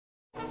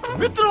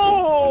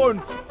மித்ரோன்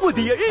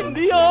புதிய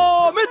இந்தியா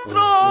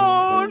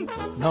மித்ரோன்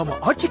நாம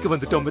ஆட்சிக்கு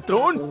வந்துட்டோம்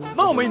மித்ரோன்.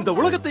 நாம இந்த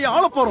உலகத்தை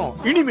ஆள போறோம்.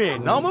 இனிமே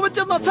நாம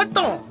வச்சதான்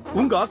சட்டம்.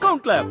 உங்க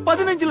அக்கவுண்ட்ல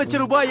 15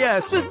 லட்சம் ரூபாய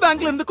ஸ்விஸ்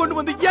பேங்க்ல இருந்து கொண்டு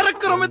வந்து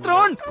இறக்குறோம்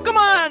மித்ரோன்.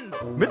 கமான்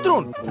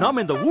மித்ரோன்.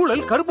 நாம இந்த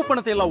ஊழல் கருப்பு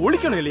பணத்தை எல்லாம்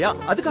ஒழிக்கணும் இல்லையா?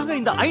 அதுக்காக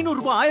இந்த 500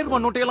 ரூபாய் 1000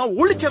 ரூபாய் நோட்டை எல்லாம்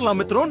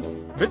ஒழிச்சிடலாம் மித்ரோன்.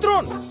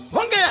 மித்ரோன்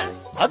வாங்க.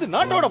 அது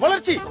நாட்டோட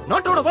வளர்ச்சி.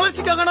 நாட்டோட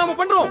வளர்ச்சிக்காக நாம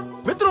பண்றோம்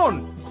மித்ரோன்.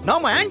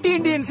 நாம ஆன்டி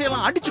இண்டியன்ஸ்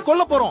எல்லாம் அடிச்சு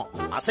கொல்ல போறோம்.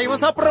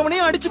 அசைவம்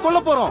சாப்பிடுறவனையும் அடிச்சு கொல்ல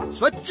போறோம்.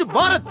 ஸ்வச்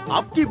பாரத்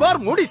அப்கி பார்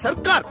மோடி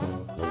சர்க்கார்.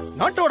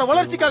 நாட்டோட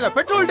வளர்ச்சிக்காக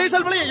பெட்ரோல்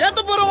டீசல் விலையை ஏத்த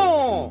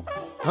போறோம்.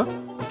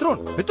 மித்ரோன்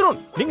மித்ரோன்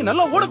நீங்க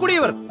நல்லா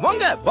ஓடக்கூடியவர்.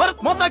 வாங்க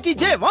பாரத் மாதா கி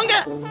ஜெய். வாங்க.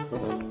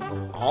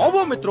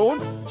 ஆவோ மித்ரோன்.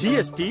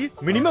 ஜிஎஸ்டி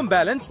மினிமம்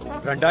பேலன்ஸ்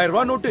 2000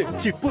 ரூபாய் நோட்டு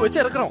சிப்பு வச்சு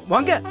இறக்குறோம்.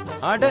 வாங்க.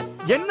 அட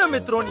என்ன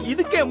மித்ரோன்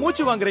இதுக்கே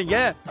மூச்சு வாங்குறீங்க?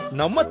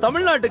 நம்ம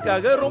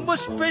தமிழ்நாட்டுக்காக ரொம்ப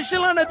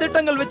ஸ்பெஷலான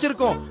திட்டங்கள்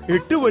வச்சிருக்கோம்.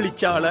 8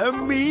 வழிச்சாலை,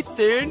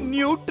 மீத்தேன்,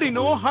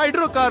 நியூட்ரினோ,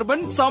 ஹைட்ரோ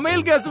கார்பன்,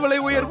 சமையல் கேஸ் விலை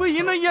உயர்வு,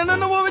 இன்னும்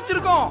என்னென்னவோ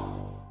வச்சிருக்கோம்.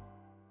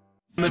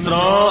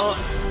 मित्रों,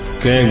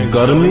 क्या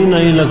गर्मी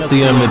नहीं लगती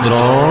है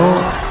मित्रों?